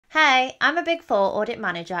Hey, I'm a Big Four audit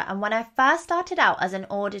manager, and when I first started out as an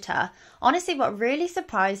auditor, honestly what really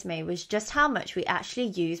surprised me was just how much we actually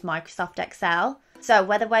use Microsoft Excel. So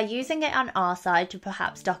whether we're using it on our side to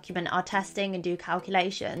perhaps document our testing and do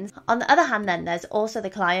calculations, on the other hand then there's also the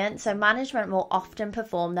client, so management will often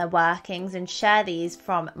perform their workings and share these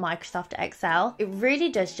from Microsoft Excel. It really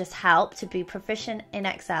does just help to be proficient in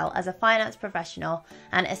Excel as a finance professional,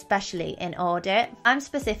 and especially in audit. I'm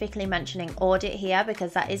specifically mentioning audit here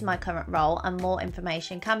because that is my current role and more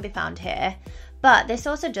information can be found here. But this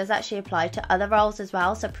also does actually apply to other roles as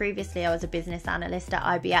well. So previously I was a business analyst at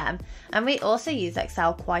IBM and we also use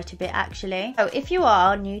Excel quite a bit actually. So if you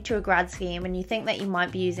are new to a grad scheme and you think that you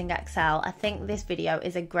might be using Excel, I think this video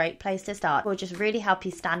is a great place to start. It will just really help you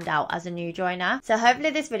stand out as a new joiner. So hopefully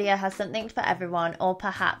this video has something for everyone, or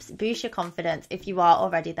perhaps boost your confidence if you are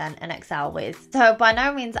already then an Excel whiz. So by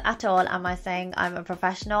no means at all am I saying I'm a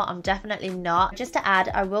professional. I'm definitely not. Just to add,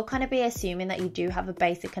 I will kind of be assuming that you do have a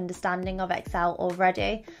basic understanding of Excel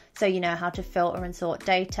already, so you know how to filter and sort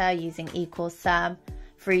data using equals sum,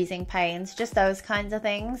 freezing panes, just those kinds of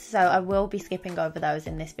things. So I will be skipping over those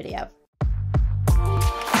in this video.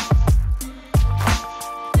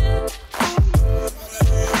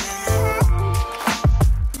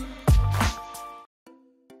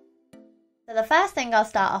 So the first thing I'll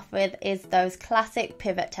start off with is those classic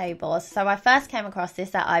pivot tables. So I first came across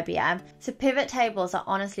this at IBM. So pivot tables are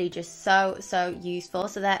honestly just so useful.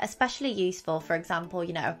 So they're especially useful, for example,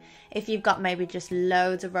 you know, if you've got maybe just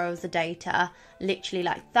loads of rows of data, literally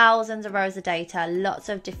like thousands of rows of data, lots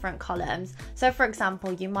of different columns. So for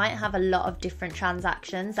example, you might have a lot of different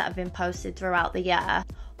transactions that have been posted throughout the year.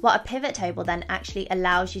 What a pivot table then actually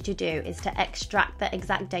allows you to do is to extract the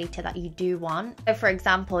exact data that you do want. So for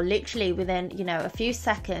example, literally within, you know, a few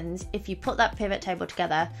seconds, if you put that pivot table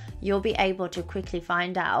together, you'll be able to quickly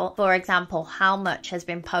find out, for example, how much has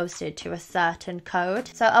been posted to a certain code.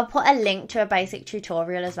 So I'll put a link to a basic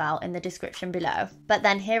tutorial as well in the description below. But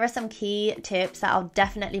then here are some key tips that I'll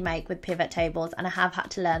definitely make with pivot tables, and I have had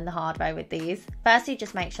to learn the hard way with these. Firstly,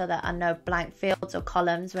 just make sure there are no blank fields or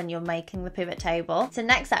columns when you're making the pivot table. So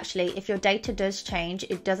next, actually, if your data does change,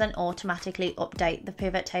 it doesn't automatically update the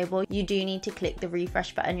pivot table. You do need to click the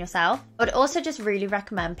refresh button yourself. I would also just really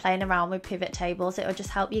recommend playing around with pivot tables. It will just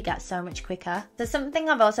help you get so much quicker. So something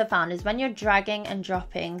I've also found is when you're dragging and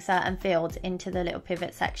dropping certain fields into the little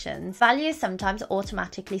pivot sections, values sometimes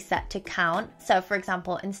automatically set to count. So for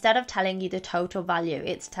example, instead of telling you the total value,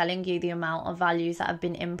 it's telling you the amount of values that have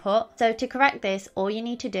been input. So to correct this, all you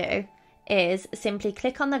need to do is simply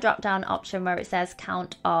click on the drop down option where it says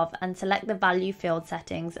count of and select the value field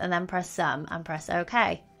settings, and then press sum and press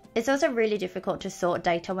OK. It's also really difficult to sort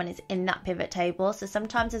data when it's in that pivot table, so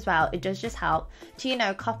sometimes as well it does just help to, you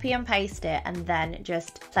know, copy and paste it and then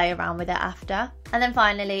just play around with it after. And then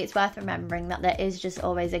finally, it's worth remembering that there is just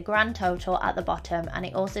always a grand total at the bottom, and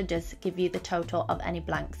it also does give you the total of any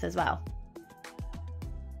blanks as well.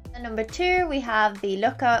 And number two, we have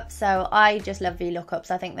VLOOKUP. So I just love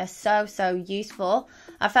VLOOKUPs. I think they're so useful.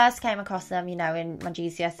 I first came across them, you know, in my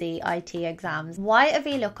GCSE IT exams. Why a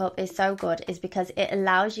VLOOKUP is so good is because it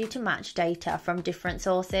allows you to match data from different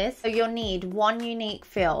sources. So you'll need one unique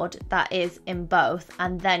field that is in both,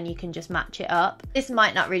 and then you can just match it up. This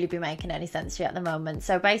might not really be making any sense to you at the moment.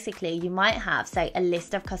 So basically, you might have, say, a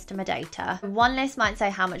list of customer data. One list might say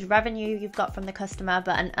how much revenue you've got from the customer,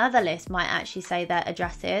 but another list might actually say their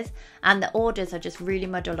addresses, and the orders are just really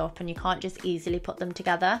muddled up and you can't just easily put them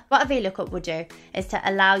together. What a VLOOKUP would do is to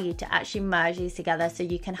allow you to actually merge these together, so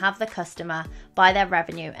you can have the customer by their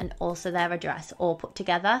revenue and also their address all put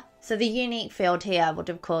together. So the unique field here would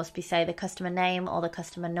of course be, say, the customer name or the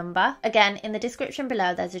customer number. Again, in the description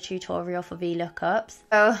below there's a tutorial for VLOOKUPs.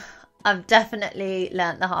 So I've definitely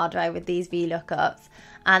learnt the hard way with these VLOOKUPs.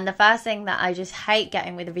 And the first thing that I just hate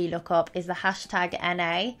getting with a VLOOKUP is the hashtag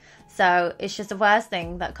NA. So it's just the worst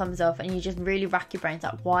thing that comes up, and you just really rack your brains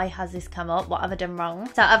like, why has this come up? What have I done wrong?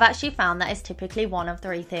 So I've actually found that it's typically one of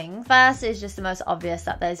three things. First is just the most obvious,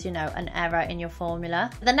 that there's, you know, an error in your formula.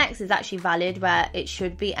 The next is actually valid, where it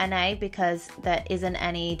should be NA because there isn't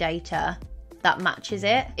any data that matches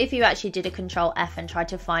it. If you actually did a Control F and tried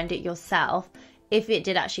to find it yourself, if it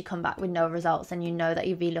did actually come back with no results, then you know that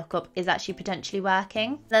your VLOOKUP is actually potentially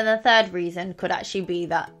working. Then the third reason could actually be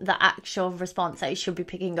that the actual response that you should be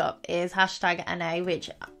picking up is hashtag NA, which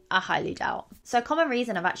I highly doubt. So a common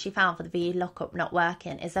reason I've actually found for the VLOOKUP not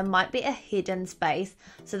working is there might be a hidden space.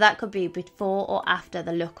 So that could be before or after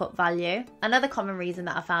the lookup value. Another common reason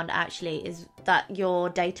that I found actually is that your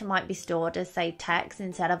data might be stored as, say, text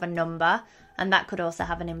instead of a number. and that could also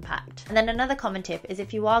have an impact. And then another common tip is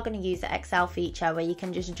if you are going to use the Excel feature where you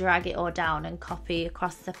can just drag it all down and copy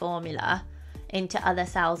across the formula into other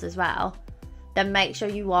cells as well, then make sure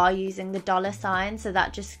you are using the $sign, so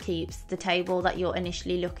that just keeps the table that you're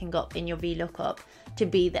initially looking up in your VLOOKUP to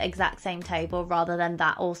be the exact same table rather than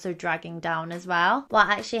that also dragging down as well. What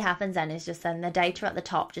actually happens then is just then the data at the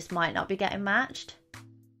top just might not be getting matched.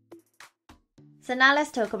 So now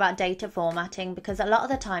let's talk about data formatting, because a lot of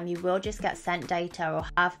the time you will just get sent data or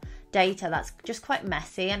have data that's just quite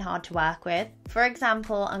messy and hard to work with. For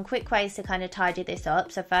example, and quick ways to kind of tidy this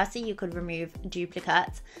up. So firstly, you could remove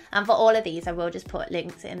duplicates. And for all of these, I will just put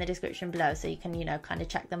links in the description below so you can, kind of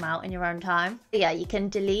check them out in your own time. But yeah, you can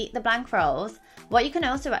delete the blank rows. What you can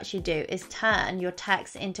also actually do is turn your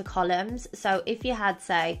text into columns. So if you had,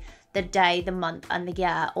 say, the day, the month, and the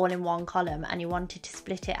year all in one column, and you wanted to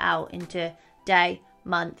split it out into day,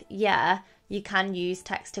 month, year, you can use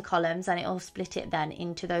text to columns and it will split it then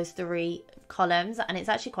into those 3 columns, and it's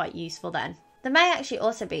actually quite useful then. There may actually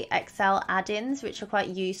also be Excel add-ins which are quite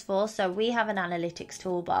useful. So we have an analytics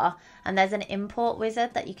toolbar and there's an import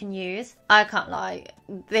wizard that you can use. I can't lie,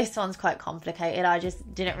 this one's quite complicated. I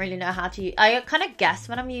just didn't really know how to use. I kind of guess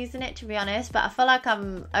when I'm using it, to be honest, but I feel like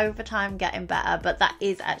I'm over time getting better. But that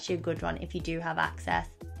is actually a good one if you do have access.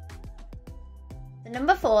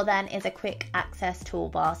 Number 4 then is a quick access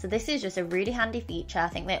toolbar. So this is just a really handy feature. I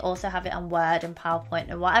think they also have it on Word and PowerPoint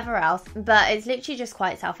and whatever else, but it's literally just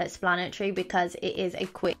quite self-explanatory because it is a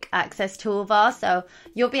quick access toolbar. So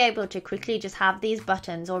you'll be able to quickly just have these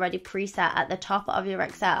buttons already preset at the top of your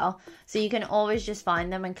Excel, so you can always just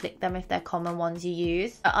find them and click them if they're common ones you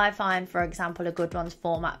use. I find, for example, a good one's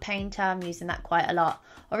Format Painter. I'm using that quite a lot,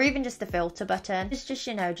 or even just the filter button. It's just,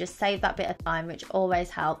 just save that bit of time, which always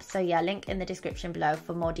helps. So yeah, link in the description below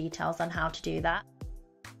for more details on how to do that.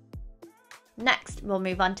 Next, we'll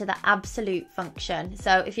move on to the absolute function.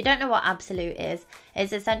 So if you don't know what absolute is,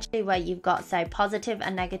 it's essentially where you've got, say, positive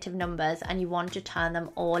and negative numbers and you want to turn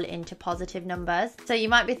them all into positive numbers. So you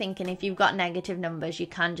might be thinking if you've got negative numbers, you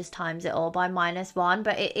can just times it all by -1,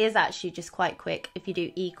 but it is actually just quite quick if you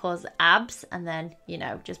do equals abs and then,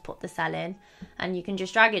 just put the cell in and you can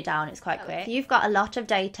just drag it down. It's quite quick. If you've got a lot of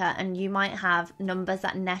data and you might have numbers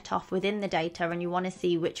that net off within the data and you want to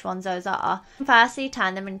see which ones those are, firstly,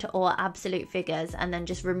 turn them into all absolute figures and then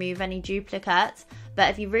just remove any duplicates. But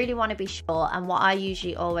if you really want to be sure, and what I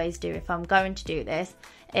usually always do if I'm going to do this,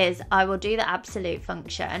 is I will do the absolute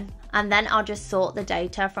function and then I'll just sort the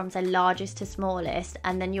data from, say, largest to smallest,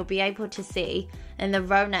 and then you'll be able to see in the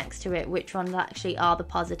row next to it which ones actually are the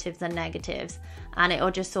positives and negatives, and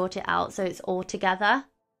it'll just sort it out so it's all together.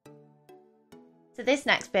 So this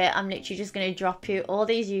next bit, I'm literally just going to drop you all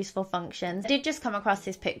these useful functions. I did just come across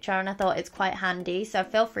this picture and I thought it's quite handy, so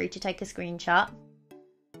feel free to take a screenshot.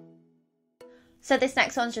 So this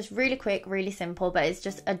next one's just really quick, really simple, but it's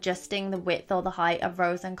just adjusting the width or the height of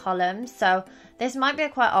rows and columns. So this might be a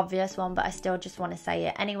quite obvious one, but I still just want to say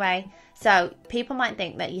it anyway. So people might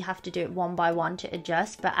think that you have to do it one by one to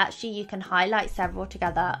adjust, but actually you can highlight several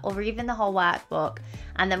together or even the whole workbook.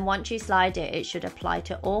 And then once you slide it, it should apply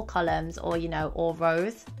to all columns or, all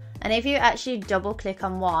rows. And if you actually double click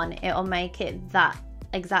on one, it'll make it that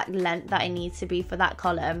exact length that it needs to be for that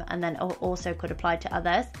column, and then it also could apply to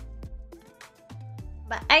others.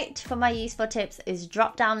 Number 8 for my useful tips is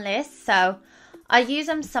drop down lists. So I use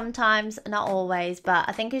them sometimes, not always, but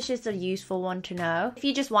I think it's just a useful one to know. If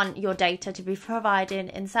you just want your data to be provided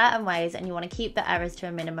in certain ways and you want to keep the errors to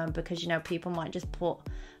a minimum because, people might just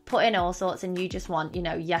put in all sorts and you just want,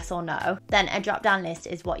 yes or no, then a drop down list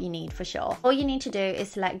is what you need for sure. All you need to do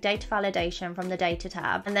is select data validation from the data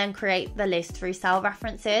tab and then create the list through cell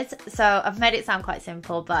references. So I've made it sound quite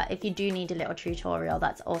simple, but if you do need a little tutorial,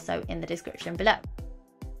 that's also in the description below.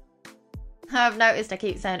 I've noticed I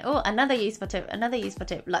keep saying, oh, another useful tip, another useful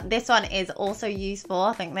tip. Like this one is also useful.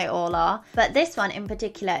 I think they all are. But this one in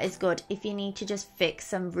particular is good if you need to just fix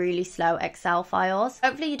some really slow Excel files.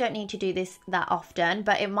 Hopefully you don't need to do this that often,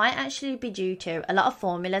 but it might actually be due to a lot of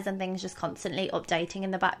formulas and things just constantly updating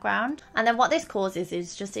in the background. And then what this causes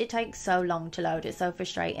is just it takes so long to load. It's so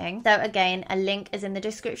frustrating. So again, a link is in the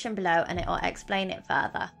description below and it will explain it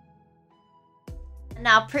further.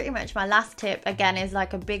 Now pretty much my last tip again is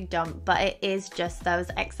like a big dump, but it is just those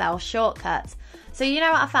Excel shortcuts. So you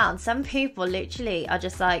know what I found? Some people literally are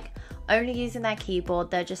just like only using their keyboard.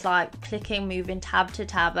 They're just like clicking, moving tab to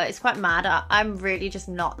tab. But it's quite mad. I'm really just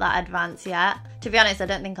not that advanced yet. To be honest, I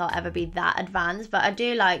don't think I'll ever be that advanced, but I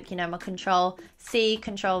do like, my Control C,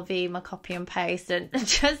 Control V, my copy and paste, and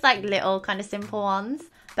just like little kind of simple ones.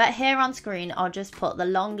 But here on screen, I'll just put the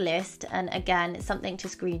long list, and again, it's something to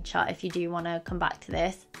screenshot if you do want to come back to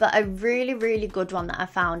this. But a really, really good one that I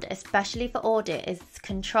found, especially for audit, is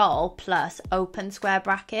Control plus open square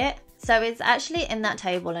bracket. So it's actually in that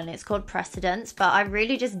table and it's called precedence, but I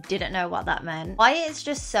really just didn't know what that meant. Why it's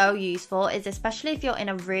just so useful is, especially if you're in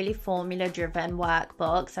a really formula driven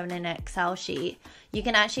workbook, so in an Excel sheet, you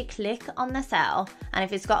can actually click on the cell, and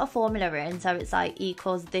if it's got a formula in, so it's like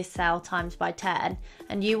equals this cell times by 10,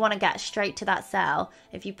 and you want to get straight to that cell,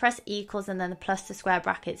 if you press equals and then the plus the square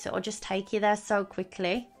brackets, it will just take you there so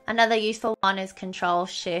quickly. Another useful one is Control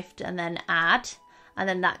Shift and then add. And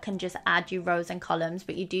then that can just add you rows and columns,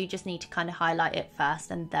 but you do just need to kind of highlight it first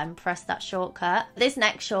and then press that shortcut. This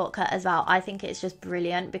next shortcut as well, I think it's just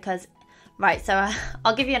brilliant because, right, so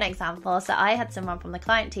I'll give you an example. So I had someone from the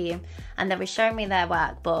client team and they were showing me their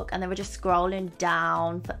workbook and they were just scrolling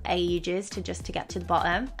down for ages to get to the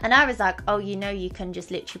bottom. And I was like, oh, you know, you can just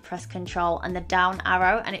literally press Control and the down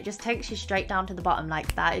arrow and it just takes you straight down to the bottom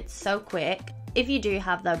like that. It's so quick. If you do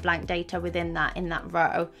have the blank data within that, in that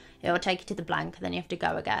row, it will take you to the blank and then you have to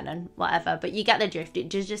go again and whatever, but you get the drift. It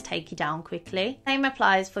does just take you down quickly. Same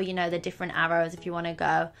applies for, you know, the different arrows if you want to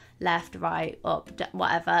go left, right, up,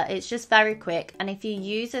 whatever. It's just very quick. And if you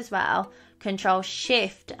use as well Control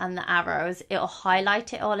Shift and the arrows, it'll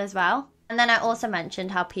highlight it all as well. And then I also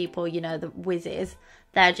mentioned how people, you know, the whizzes,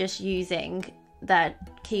 they're just using their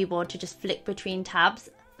keyboard to just flick between tabs.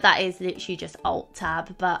 That is literally just Alt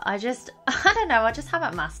Tab, but I don't know, I just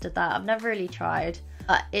haven't mastered that. I've never really tried.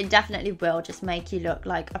 But it definitely will just make you look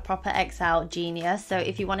like a proper Excel genius. So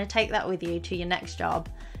if you want to take that with you to your next job,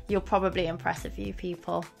 you'll probably impress a few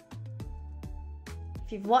people.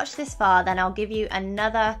 If you've watched this far, then I'll give you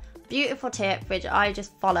another beautiful tip which I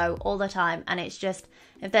just follow all the time, and it's just,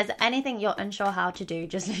 if there's anything you're unsure how to do,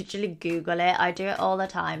 just literally Google it. I do it all the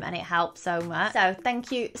time and it helps so much. So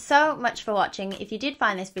thank you so much for watching. If you did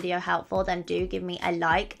find this video helpful, then do give me a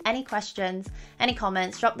like. Any questions, any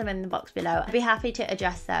comments, drop them in the box below. I'd be happy to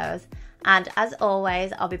address those. And as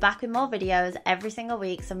always, I'll be back with more videos every single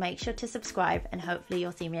week, so make sure to subscribe and hopefully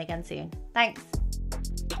you'll see me again soon. Thanks.